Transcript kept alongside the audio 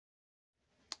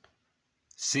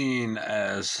seeing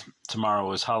as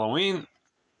tomorrow is Halloween,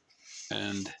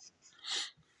 and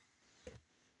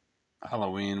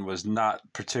Halloween was not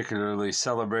particularly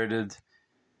celebrated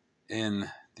in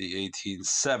the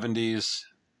 1870s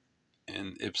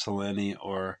in Ypsilanti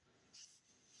or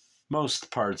most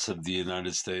parts of the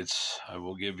United States. I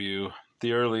will give you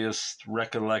the earliest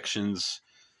recollections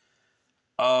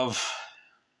of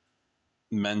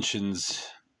mentions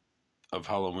of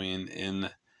Halloween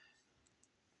in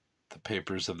the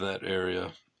papers of that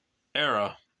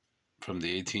era from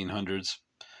the 1800s.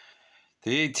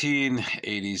 The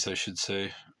 1880s, I should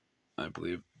say. I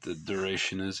believe the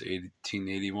duration is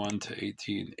 1881 to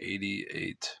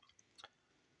 1888.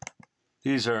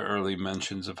 These are early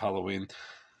mentions of Halloween.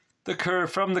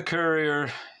 From the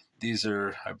Courier, these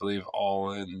are, I believe,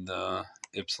 all in the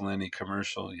Ypsilanti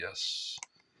Commercial. Yes,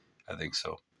 I think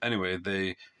so. Anyway,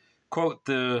 they quote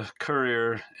the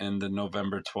Courier in the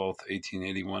November 12th,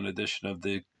 1881 edition of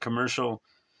the Commercial.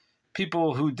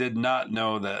 People who did not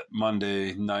know that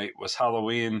Monday night was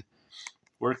Halloween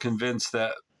were convinced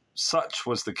that such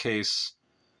was the case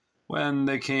when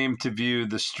they came to view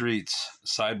the streets,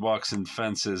 sidewalks, and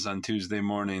fences on Tuesday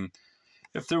morning.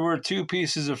 If there were two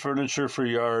pieces of furniture for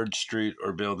yard, street,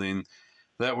 or building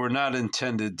that were not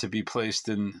intended to be placed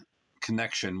in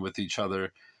connection with each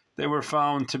other, they were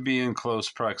found to be in close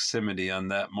proximity on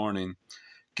that morning.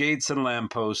 Gates and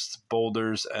lampposts,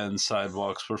 boulders, and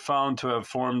sidewalks were found to have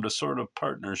formed a sort of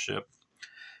partnership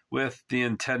with the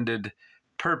intended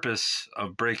purpose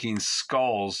of breaking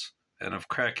skulls and of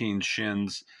cracking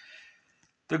shins.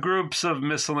 The groups of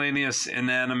miscellaneous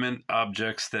inanimate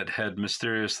objects that had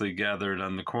mysteriously gathered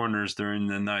on the corners during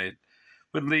the night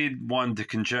would lead one to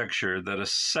conjecture that a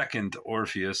second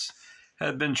Orpheus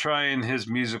had been trying his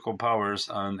musical powers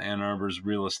on Ann Arbor's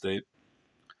real estate.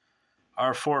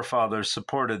 Our forefathers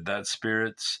supported that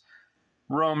spirits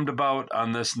roamed about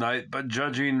on this night, but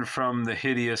judging from the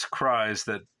hideous cries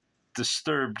that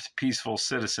disturbed peaceful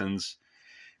citizens,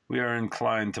 we are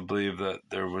inclined to believe that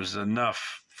there was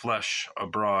enough flesh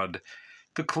abroad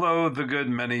to clothe a good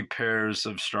many pairs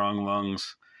of strong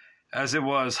lungs. As it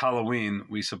was Halloween,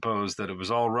 we suppose that it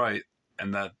was all right,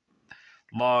 and that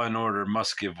law and order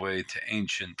must give way to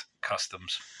ancient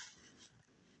customs.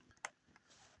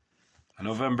 On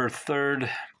November 3rd,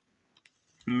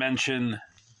 mention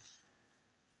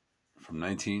from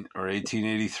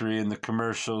 1883 in the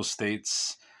Commercial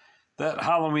states that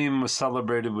Halloween was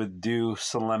celebrated with due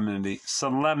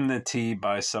solemnity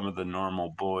by some of the normal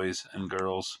boys and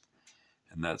girls,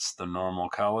 and that's the Normal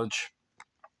College,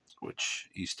 which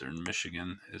Eastern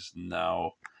Michigan is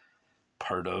now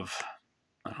part of.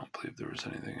 I don't believe there was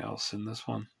anything else in this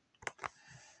one.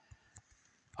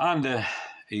 On to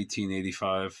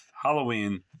 1885,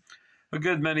 Halloween. A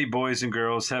good many boys and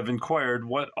girls have inquired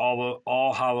what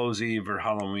All Hallows Eve or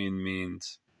Halloween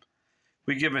means.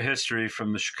 We give a history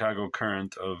from the Chicago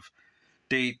Current of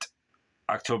date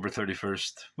October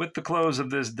 31st. With the close of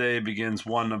this day begins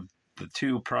one of the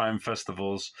two prime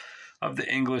festivals of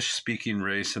the English-speaking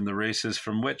race and the races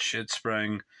from which it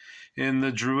sprang. In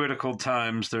the Druidical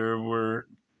times, there were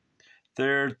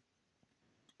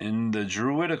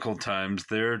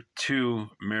two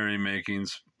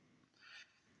merrymakings.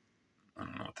 I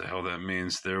don't know what the hell that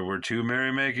means. There were two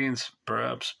merrymakings,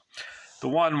 perhaps. The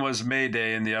one was May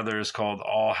Day, and the other is called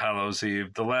All Hallows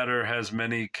Eve. The latter has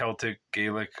many Celtic,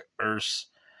 Gaelic, Erse,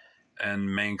 and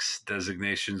Manx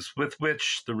designations, with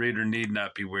which the reader need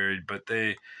not be wearied, but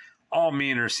they all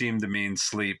mean or seem to mean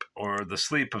sleep, or the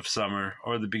sleep of summer,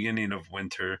 or the beginning of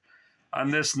winter.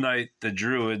 On this night, the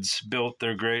Druids built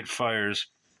their great fires,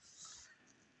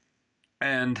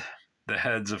 and the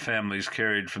heads of families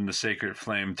carried from the sacred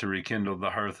flame to rekindle the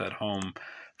hearth at home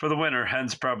for the winter,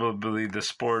 hence probably the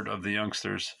sport of the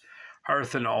youngsters.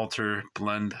 Hearth and altar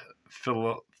blend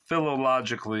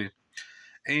philologically.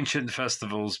 Ancient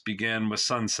festivals began with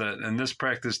sunset, and this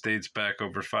practice dates back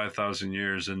over 5,000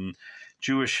 years in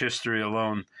Jewish history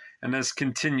alone, and has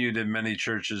continued in many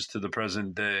churches to the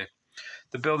present day.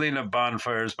 The building of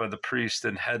bonfires by the priest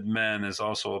and head men is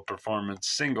also a performance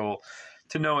single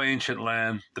to no ancient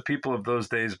land. The people of those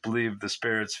days believed the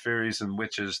spirits, fairies, and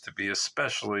witches to be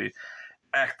especially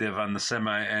active on the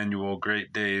semi-annual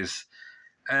great days,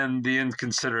 and the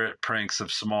inconsiderate pranks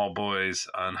of small boys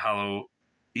on Hallow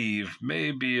Eve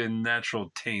may be a natural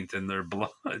taint in their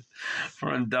blood,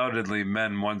 for undoubtedly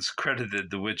men once credited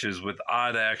the witches with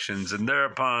odd actions and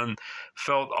thereupon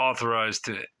felt authorized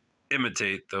to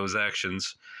imitate those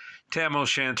actions. Tam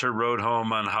O'Shanter rode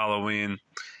home on Halloween.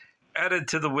 Added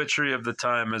to the witchery of the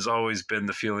time has always been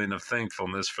the feeling of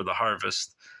thankfulness for the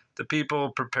harvest. The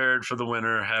people, prepared for the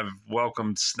winter, have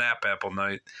welcomed Snap-Apple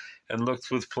Night and looked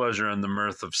with pleasure on the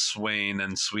mirth of swain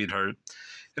and sweetheart.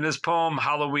 In his poem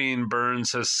Hallowe'en,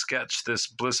 Burns has sketched this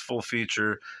blissful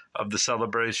feature of the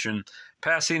celebration,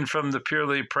 passing from the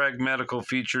purely pragmatical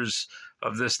features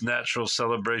of this natural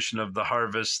celebration of the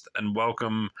harvest and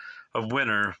welcome of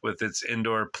winter with its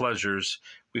indoor pleasures.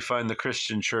 We find the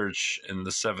Christian church in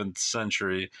the 7th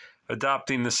century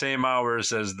adopting the same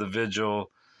hours as the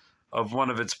vigil of one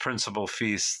of its principal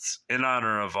feasts in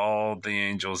honor of all the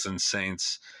angels and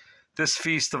saints. This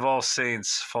feast of all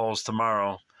saints falls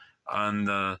tomorrow on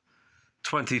the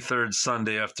 23rd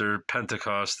Sunday after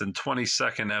Pentecost and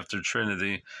 22nd after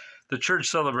Trinity. The church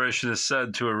celebration is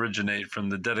said to originate from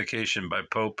the dedication by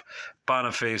Pope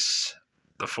Boniface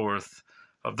IV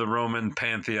of the Roman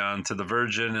Pantheon to the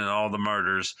Virgin and all the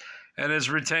martyrs, and is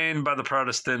retained by the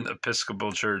Protestant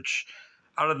Episcopal Church.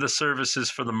 Out of the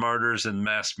services for the martyrs and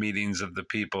mass meetings of the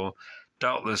people,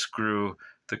 doubtless grew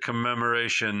the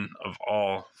commemoration of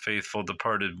all faithful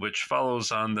departed, which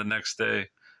follows on the next day,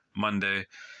 Monday.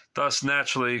 Thus,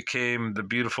 naturally, came the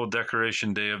beautiful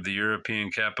decoration day of the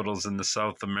European capitals in the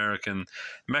South American,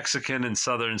 Mexican, and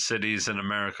Southern cities in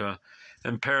America.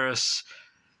 In Paris,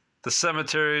 the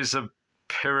cemeteries of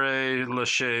Père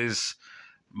Lachaise,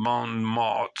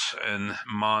 Montmartre, and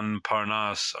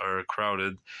Montparnasse are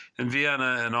crowded. In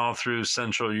Vienna and all through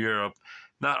Central Europe,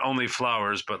 not only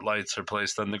flowers but lights are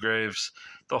placed on the graves.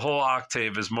 The whole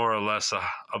octave is more or less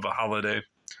of a holiday.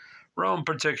 Rome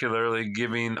particularly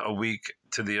giving a week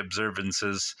to the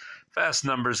observances. Vast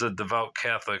numbers of devout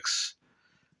Catholics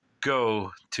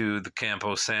go to the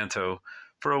Campo Santo.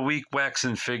 For a week,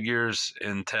 waxen figures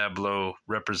in tableaux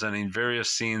representing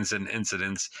various scenes and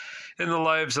incidents in the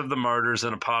lives of the martyrs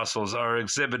and apostles are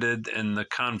exhibited in the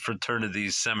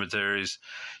confraternities' cemeteries.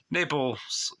 Naples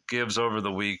gives over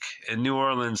the week. In New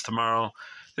Orleans tomorrow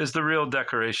is the real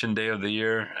decoration day of the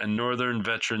year, and northern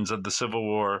veterans of the Civil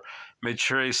War may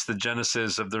trace the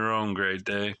genesis of their own great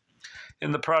day.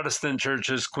 In the Protestant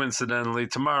churches, coincidentally,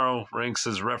 tomorrow ranks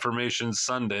as Reformation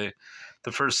Sunday,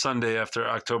 the first Sunday after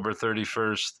October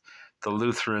 31st. The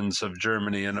Lutherans of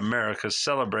Germany and America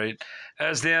celebrate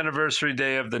as the anniversary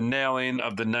day of the nailing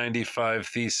of the 95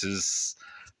 Theses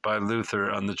by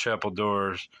Luther on the chapel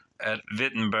doors at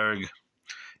Wittenberg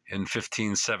in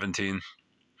 1517.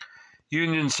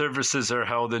 Union services are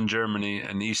held in Germany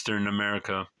and Eastern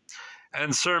America,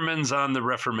 and sermons on the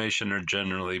Reformation are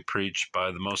generally preached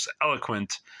by the most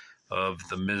eloquent of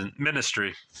the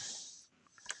ministry.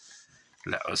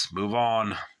 Let us move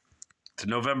on to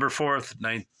November 4th,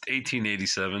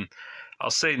 1887.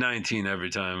 I'll say 19 every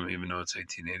time, even though it's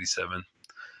 1887.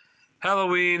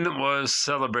 Halloween was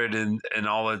celebrated in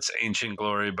all its ancient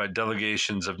glory by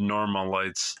delegations of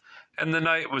Normalites, and the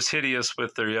night was hideous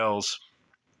with their yells.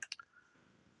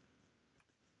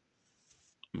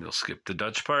 We'll skip the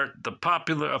Dutch part.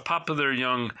 A popular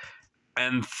young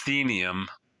Athenium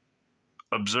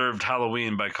observed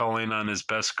Halloween by calling on his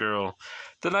best girl.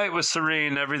 The night was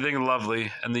serene, everything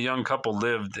lovely, and the young couple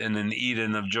lived in an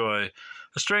Eden of joy.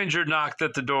 A stranger knocked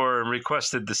at the door and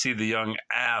requested to see the young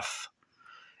Ath.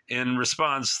 In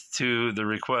response to the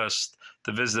request,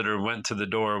 the visitor went to the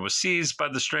door, was seized by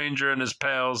the stranger and his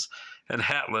pals, and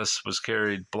hatless was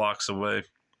carried blocks away.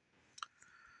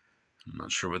 I'm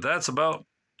not sure what that's about.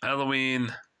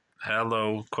 Halloween,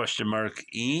 hallow, ?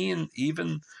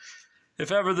 Even.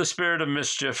 If ever the spirit of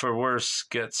mischief or worse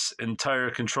gets entire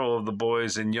control of the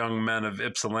boys and young men of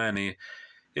Ypsilanti,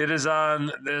 it is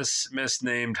on this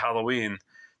misnamed Halloween.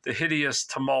 The hideous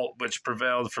tumult which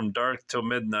prevailed from dark till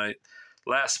midnight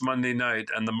last Monday night,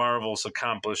 and the marvels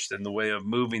accomplished in the way of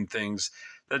moving things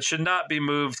that should not be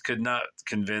moved, could not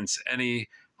convince any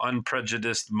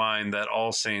unprejudiced mind that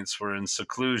All Saints were in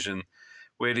seclusion,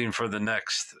 waiting for the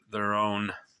next, their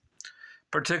own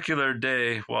particular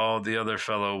day, while the other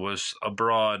fellow was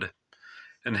abroad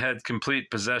and had complete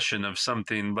possession of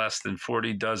something less than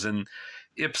 40 dozen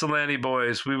Ypsilanti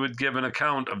boys. We would give an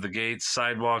account of the gates,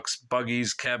 sidewalks,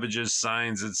 buggies, cabbages,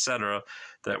 signs, etc.,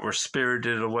 that were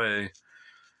spirited away,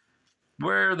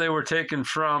 where they were taken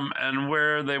from, and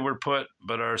where they were put,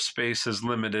 but our space is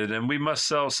limited, and we must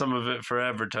sell some of it for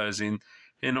advertising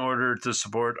in order to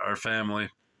support our family.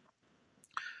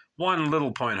 One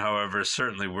little point, however, is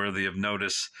certainly worthy of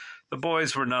notice. The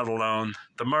boys were not alone.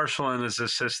 The marshal and his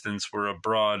assistants were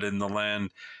abroad in the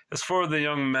land, as 4 of the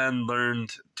young men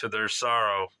learned to their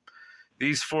sorrow.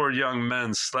 These 4 young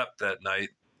men slept that night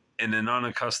in an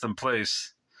unaccustomed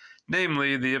place,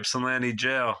 namely the Ypsilanti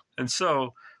jail, and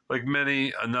so, like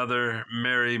many another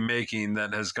merry-making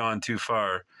that has gone too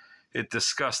far, it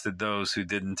disgusted those who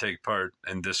didn't take part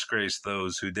and disgraced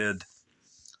those who did.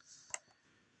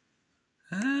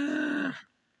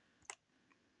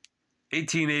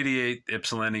 1888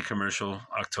 Ypsilanti Commercial,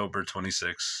 October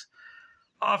 26.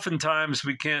 Oftentimes,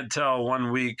 we can't tell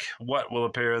 1 week what will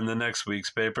appear in the next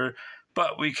week's paper,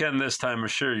 but we can this time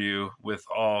assure you with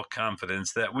all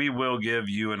confidence that we will give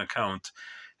you an account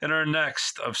in our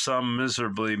next of some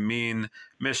miserably mean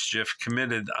mischief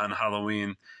committed on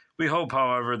Halloween. We hope,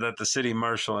 however, that the city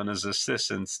marshal and his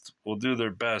assistants will do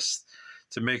their best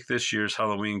to make this year's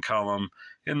Halloween column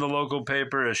in the local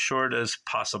paper as short as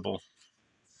possible.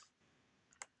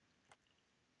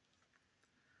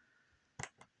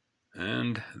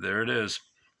 And there it is.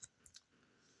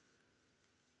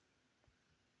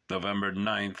 November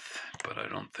 9th, but I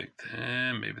don't think,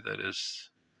 maybe that is,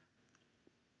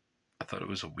 I thought it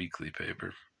was a weekly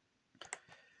paper.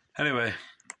 Anyway,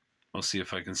 we'll see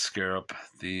if I can scare up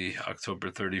the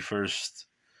October 31st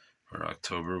or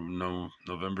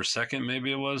November 2nd,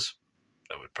 maybe it was.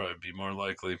 That would probably be more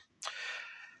likely.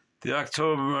 The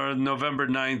November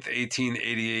 9th,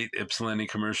 1888 Ypsilanti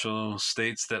Commercial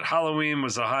states that Halloween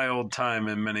was a high old time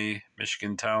in many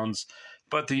Michigan towns,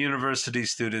 but the university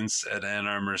students at Ann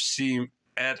Arbor seem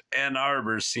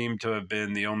to have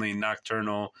been the only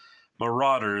nocturnal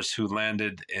marauders who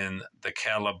landed in the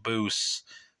calaboose,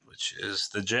 which is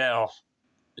the jail.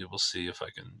 We will see if I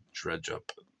can dredge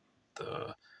up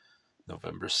the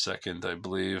November 2nd, I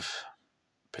believe,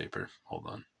 paper. Hold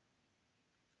on.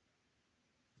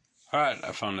 All right,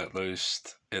 I found at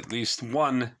least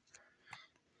one,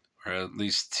 or at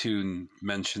least two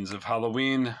mentions of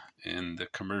Halloween in the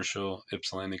commercial,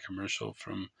 Ypsilanti Commercial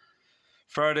from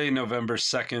Friday, November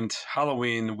 2nd.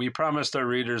 Halloween. We promised our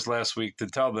readers last week to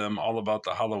tell them all about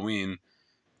the Halloween.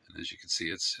 And as you can see,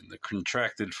 it's in the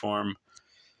contracted form.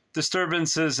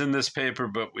 Disturbances in this paper,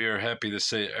 but we are happy to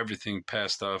say everything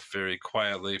passed off very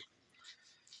quietly.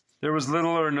 There was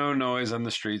little or no noise on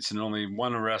the streets, and only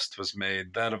one arrest was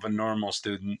made, that of a normal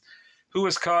student, who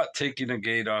was caught taking a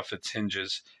gate off its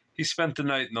hinges. He spent the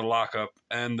night in the lockup,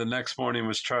 and the next morning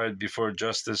was tried before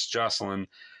Justice Jocelyn,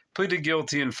 pleaded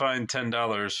guilty and fined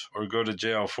 $10, or go to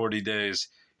jail 40 days.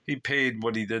 He paid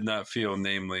what he did not feel,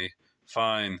 namely,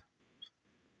 fine.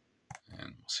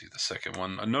 And we'll see the second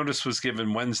one. A notice was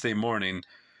given Wednesday morning,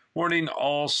 warning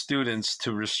all students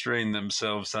to restrain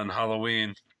themselves on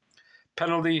Halloween.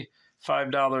 Penalty,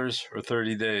 $5 or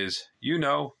 30 days. You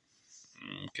know.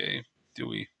 Okay, do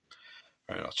we?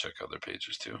 All right, I'll check other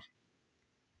pages too.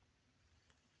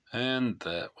 And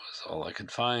that was all I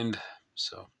could find,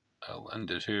 so I'll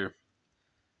end it here.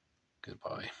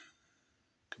 Goodbye.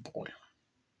 Good boy.